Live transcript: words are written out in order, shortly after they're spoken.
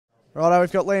Righto,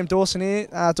 we've got Liam Dawson here.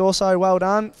 Dawso, well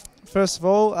done. First of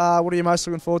all, what are you most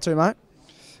looking forward to, mate?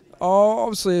 Oh,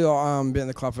 obviously, been in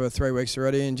the club for 3 weeks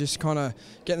already, and just kind of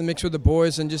getting the mix with the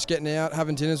boys and just getting out,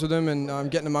 having dinners with them,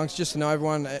 and getting amongst just to know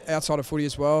everyone outside of footy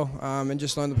as well, and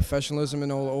just learn the professionalism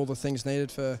and all the things needed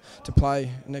to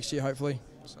play next year, hopefully.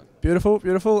 So. Beautiful,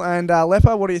 beautiful. And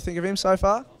Leper, what do you think of him so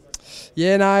far?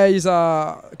 Yeah, no, he's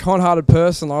a kind-hearted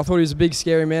person. I thought he was a big,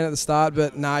 scary man at the start,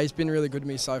 but no, he's been really good to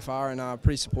me so far, and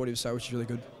pretty supportive, so which is really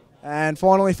good. And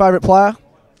finally, favourite player?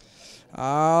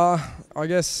 I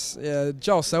guess, yeah,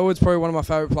 Joel Selwood's probably one of my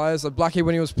favourite players. Blackie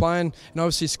when he was playing, and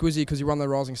obviously Squizzy because he won the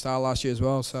Rising Star last year as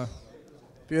well. So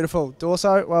beautiful.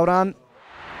 Dawso, well done.